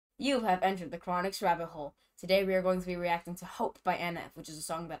You have entered the Chronic's rabbit hole. Today we are going to be reacting to Hope by NF, which is a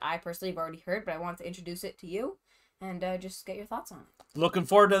song that I personally have already heard, but I want to introduce it to you and just get your thoughts on it. Looking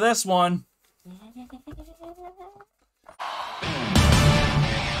forward to this one.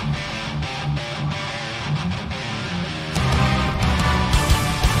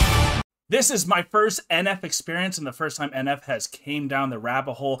 This is my first NF experience and the first time NF has came down the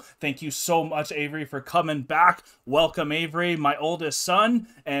rabbit hole. Thank you so much, Avery, for coming back. Welcome, Avery, my oldest son.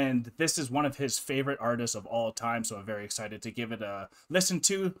 And this is one of his favorite artists of all time, so I'm very excited to give it a listen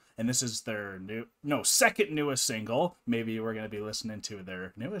to. And this is their second newest single. Maybe we're going to be listening to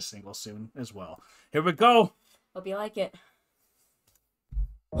their newest single soon as well. Here we go. Hope you like it.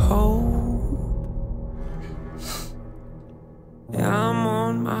 Oh, yeah, I'm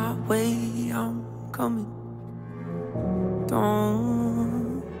on my way, I'm coming.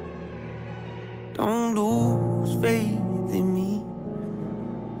 Don't lose faith in me.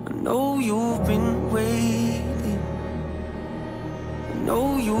 I know you've been waiting. I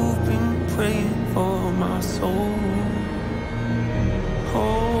know you've been praying for my soul.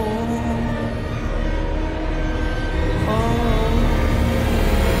 Oh,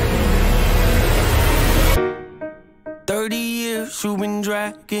 30 years you've been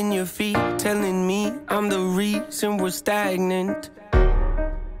dragging your feet, telling me I'm the reason we're stagnant.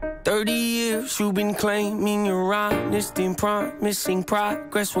 30 years you've been claiming you're honest and promising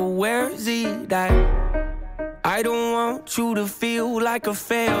progress. Well, where is it at? I don't want you to feel like a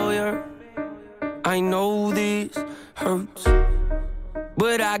failure. I know this hurts,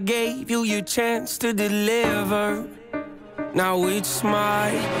 but I gave you your chance to deliver. Now it's my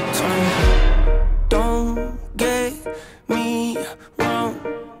turn. Don't get me wrong,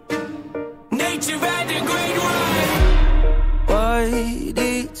 nature had a great run, but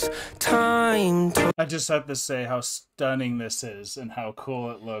it's time to... I just have to say how stunning this is and how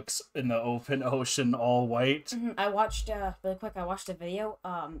cool it looks in the open ocean, all white. I watched, really quick, I watched a video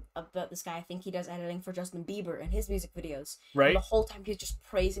about this guy. I think he does editing for Justin Bieber and his music videos. Right. And the whole time he's just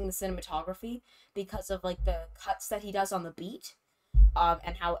praising the cinematography because of, like, the cuts that he does on the beat.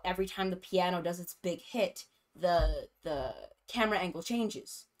 And how every time the piano does its big hit, the camera angle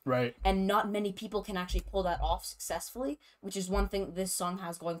changes. Right. And not many people can actually pull that off successfully, which is one thing this song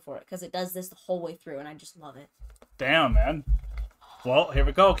has going for it, because it does this the whole way through, and I just love it. Damn, man. Well, here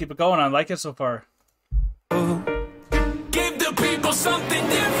we go. Keep it going. I like it so far. Give the people something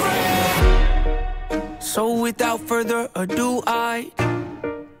different. So without further ado, I'd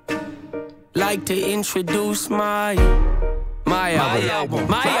like to introduce my album.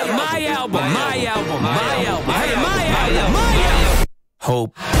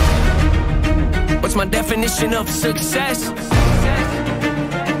 Hope. What's my definition of success?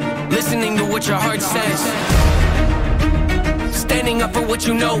 Listening to what your heart says. Standing up for what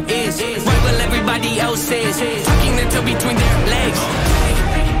you know is right while everybody else is. Tucking their toe between their legs.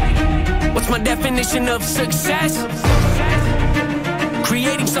 What's my definition of success?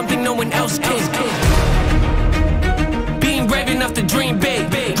 Creating something no one else can. Brave enough to dream big.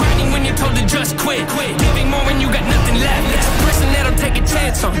 Grinding when you're told to just quit. Giving more when you got nothing left. It's a person that'll take a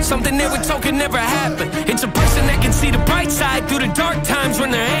chance on something they were told could never happen. It's a person that can see the bright side through the dark times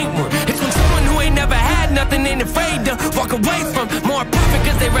when there ain't one. It's when someone who ain't never had nothing ain't afraid to walk away from more perfect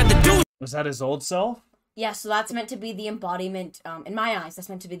because they rather do. Was that his old self? Yeah, so that's meant to be the embodiment, in my eyes, that's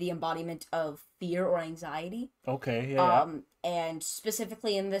meant to be the embodiment of fear or anxiety. Okay, yeah. And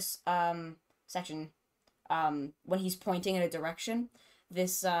specifically in this section, when he's pointing in a direction,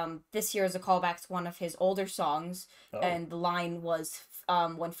 this here is a callback to one of his older songs, and the line was,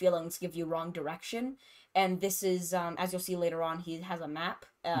 when feelings give you wrong direction. And this is, as you'll see later on, he has a map.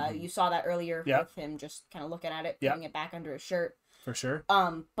 You saw that earlier with him just kind of looking at it, putting it back under his shirt. For sure.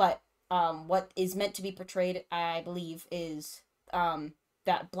 But what is meant to be portrayed, I believe, is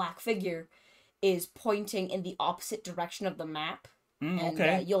that black figure is pointing in the opposite direction of the map.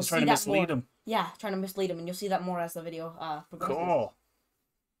 Okay. You'll trying see to that mislead more. him. Yeah, trying to mislead him, and you'll see that more as the video progresses. Cool.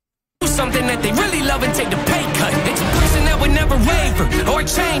 Something that they really love and take the pay cut. It's a person that would never waver or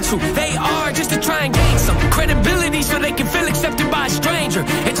change who they are just to try and gain some credibility so they can feel accepted by a stranger.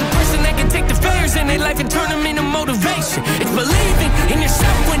 It's a person that can take the failures in their life and turn them into motivation. It's believing in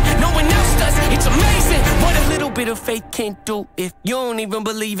yourself when no one else does. It's amazing what a little bit of faith faith can't do. If you don't even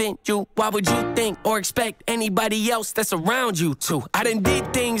believe in you, why would you think or expect anybody else that's around you to? I done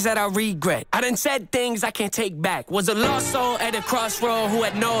did things that I regret. I done said things I can't take back. Was a lost soul at a crossroad who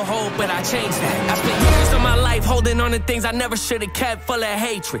had no hope, but I changed that. I spent years of my life holding on to things I never should have kept, full of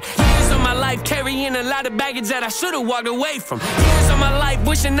hatred. Years of my life carrying a lot of baggage that I should have walked away from. Years of my life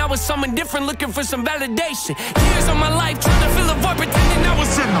wishing I was someone different, looking for some validation. Years of my life trying to fill a void, pretending I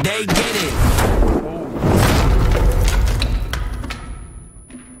was in them. They get it.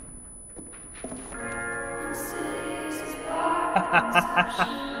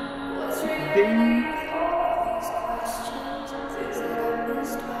 Ding.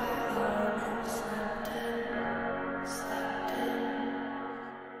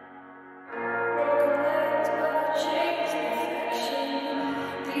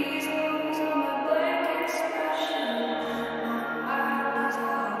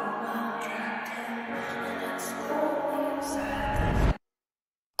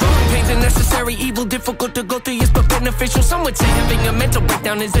 Evil, difficult to go through, yes, but beneficial. Some would say having a mental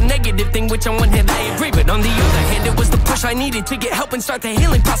breakdown is a negative thing, which on one hand I agree, but on the other hand it was the push I needed to get help and start the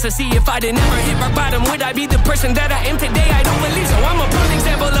healing process. See, if I'd never hit rock bottom, would I be the person that I am today? I don't believe so. I'm a prime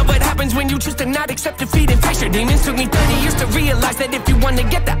example of what happens when you choose to not accept defeat and face your demons. Took me 30 years to realize that if you want to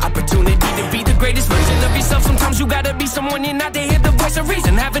get the opportunity to be the greatest version of yourself, sometimes you gotta be someone you're not to hear the voice of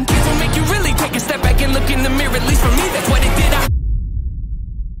reason. Having kids will make you really take a step back and look in the mirror. At least for me, that's what it did.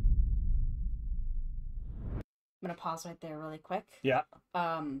 I'm gonna pause right there really quick. Yeah.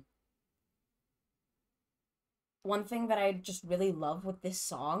 One thing that I just really love with this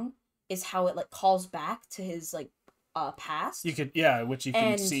song is how it like calls back to his like past. You could, yeah, which you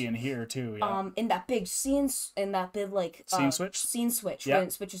can see and hear too. Yeah. In that big scene, in that big like scene switch, when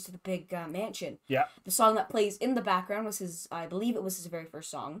it switches to the big mansion. Yeah. The song that plays in the background was his, I believe it was his very first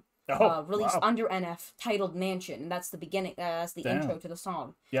song. Released under NF, titled Mansion, and that's the beginning. That's the intro to the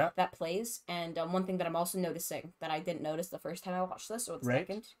song. Yeah. That plays, and one thing that I'm also noticing that I didn't notice the first time I watched this, or the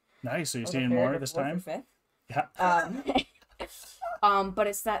second. Nice. So you're seeing more this time. Fifth. Yeah. But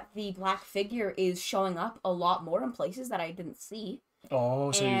it's that the black figure is showing up a lot more in places that I didn't see.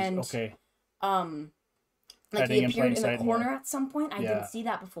 Oh, so okay. Like he appeared in the corner at some point. I didn't see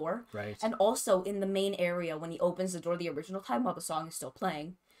that before. Right. And also in the main area when he opens the door the original time while the song is still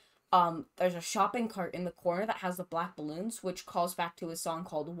playing. There's a shopping cart in the corner that has the black balloons, which calls back to his song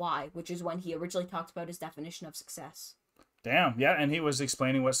called Why, which is when he originally talked about his definition of success. Damn, yeah, and he was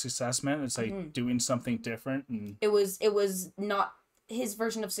explaining what success meant. It's like doing something different. And it was not, his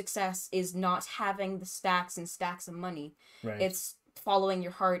version of success is not having the stacks and stacks of money. Right. It's following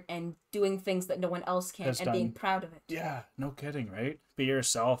your heart and doing things that no one else can and being proud of it. Yeah, no kidding, right? Be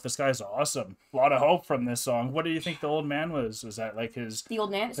yourself. This guy's awesome. A lot of hope from this song. What do you think the old man was? Was that like his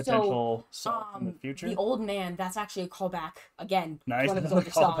potential self in the future? The old man, that's actually a callback again. Nice. One of his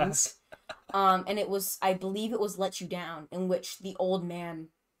older songs. And it was, I believe it was Let You Down, in which the old man,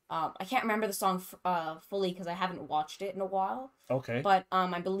 I can't remember the song fully because I haven't watched it in a while. Okay. But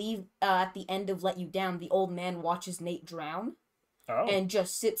I believe at the end of Let You Down, the old man watches Nate drown. Oh. And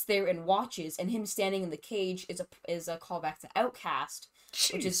just sits there and watches, and him standing in the cage is a callback to Outcast,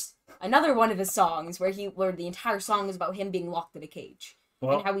 which is another one of his songs where the entire song is about him being locked in a cage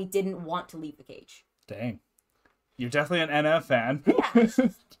and how he didn't want to leave the cage. Dang, you're definitely an NF fan. Yeah.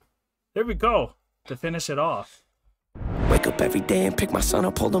 There we go to finish it off. Wake up every day and pick my son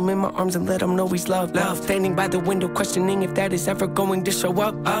up, hold him in my arms and let him know he's loved. Standing by the window questioning if that is ever going to show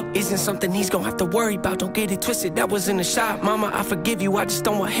up. Isn't something he's gonna have to worry about, don't get it twisted, that was in a shot. Mama, I forgive you, I just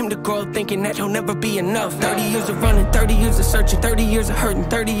don't want him to grow up thinking that he'll never be enough. 30 years of running, 30 years of searching, 30 years of hurting,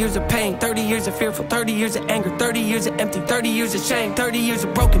 30 years of pain, 30 years of fearful, 30 years of anger, 30 years of empty, 30 years of shame, 30 years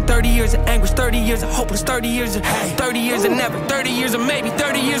of broken, 30 years of anguish, 30 years of hopeless, 30 years of 30 years of never, 30 years of maybe,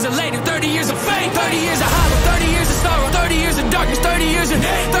 30 years of later, 30 years of faith, 30 years of hollow, 30 years of sorrow, 30 years of darkness, 30 years of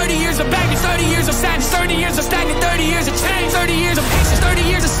 30 years of baggage, 30 years of sadness, 30 years of stagnant, 30 years of change, 30 years of patience, 30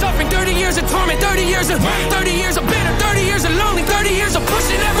 years of suffering, 30 years of torment, 30 years of 30 years of bitter, 30 years of lonely, 30 years of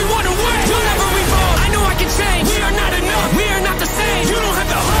pushing everyone away. You'll never evolve. I know I can change. We are not enough. We are not the same. You don't have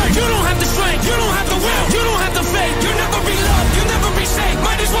the heart. You don't have the strength. You don't have the will. You don't have the faith. You'll never be loved. You'll never be safe.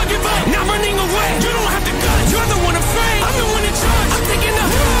 Might as well give up. Not running away. You don't have the guts. You're the one afraid. I'm the one in charge. I'm taking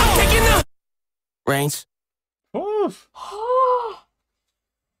the reins. Oof.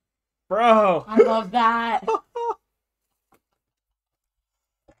 Bro. I love that.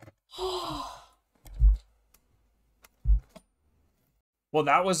 Well,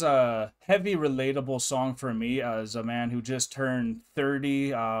 that was a heavy relatable song for me as a man who just turned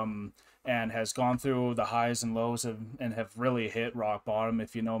 30. and has gone through the highs and lows and have really hit rock bottom.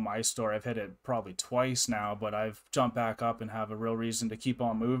 If you know my story, I've hit it probably twice now, but I've jumped back up and have a real reason to keep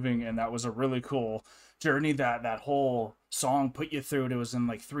on moving. And that was a really cool journey that whole song put you through. It was in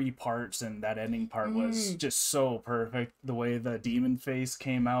like 3 parts, and that ending part was just so perfect. The way the demon face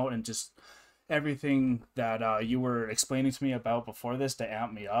came out and just everything that you were explaining to me about before this to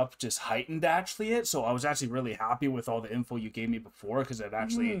amp me up just heightened actually it. So I was actually really happy with all the info you gave me before, because it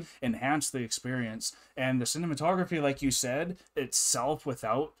actually enhanced the experience. And the cinematography, like you said, itself,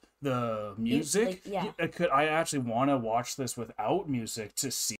 without the music, I actually want to watch this without music to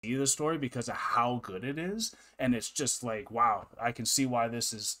see the story because of how good it is. And it's just like, wow, I can see why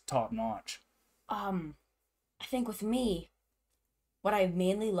this is top notch. I think with me, what I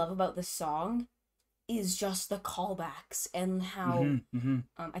mainly love about the song is just the callbacks and how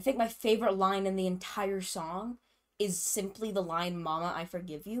I think my favorite line in the entire song is simply the line, "Mama, I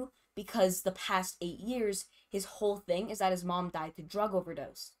forgive you," because the past 8 years, his whole thing is that his mom died to drug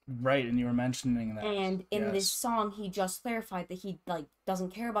overdose. Right, and you were mentioning that. And in this song, he just clarified that he doesn't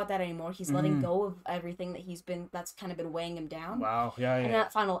care about that anymore. He's letting go of everything that's kind of been weighing him down. Wow, yeah. And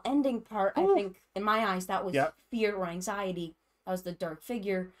that final ending part, I think, in my eyes, that was fear or anxiety. That was the dark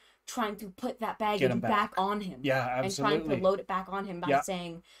figure trying to put that baggage back on him. Yeah, absolutely. And trying to load it back on him by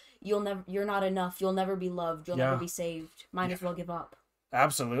saying, you're not enough, you'll never be loved, you'll never be saved, might as well give up.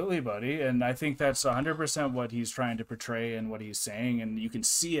 Absolutely, buddy. And I think that's 100% what he's trying to portray and what he's saying, and you can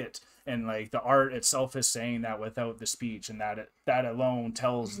see it. And like the art itself is saying that without the speech, and that alone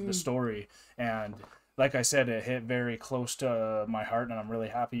tells the story. And like I said, it hit very close to my heart, and I'm really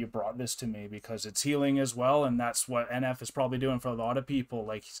happy you brought this to me because it's healing as well, and that's what NF is probably doing for a lot of people.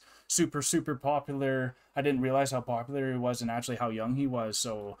 Like, super, super popular. I didn't realize how popular he was and actually how young he was,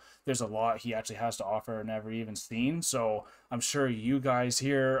 so there's a lot he actually has to offer and never even seen. So I'm sure you guys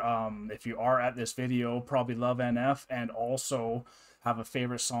here, if you are at this video, probably love NF and also have a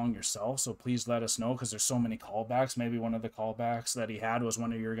favorite song yourself, so please let us know, because there's so many callbacks. Maybe one of the callbacks that he had was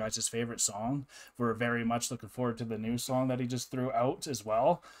one of your guys' favorite song. We're very much looking forward to the new song that he just threw out as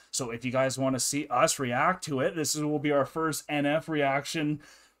well. So if you guys want to see us react to it, will be our first NF reaction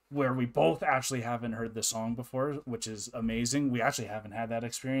where we both actually haven't heard the song before, which is amazing. We actually haven't had that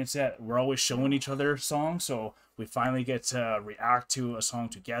experience yet. We're always showing each other songs, so we finally get to react to a song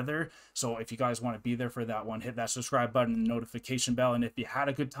together. So if you guys want to be there for that one, hit that subscribe button and notification bell. And if you had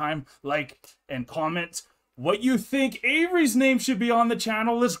a good time, like and comment what you think Avery's name should be on the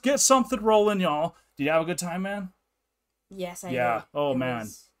channel. Let's get something rolling, y'all. Did you have a good time, man? Yes, I did. Yeah. Oh, man.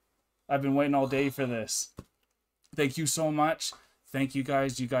 I've been waiting all day for this. Thank you so much. Thank you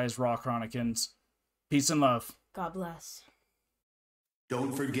guys. You guys rock, Chronicans. Peace and love. God bless.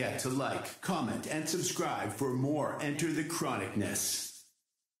 Don't forget to like, comment, and subscribe for more Enter the Chronicness.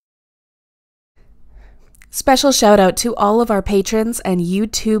 Special shout out to all of our patrons and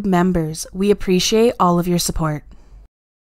YouTube members. We appreciate all of your support.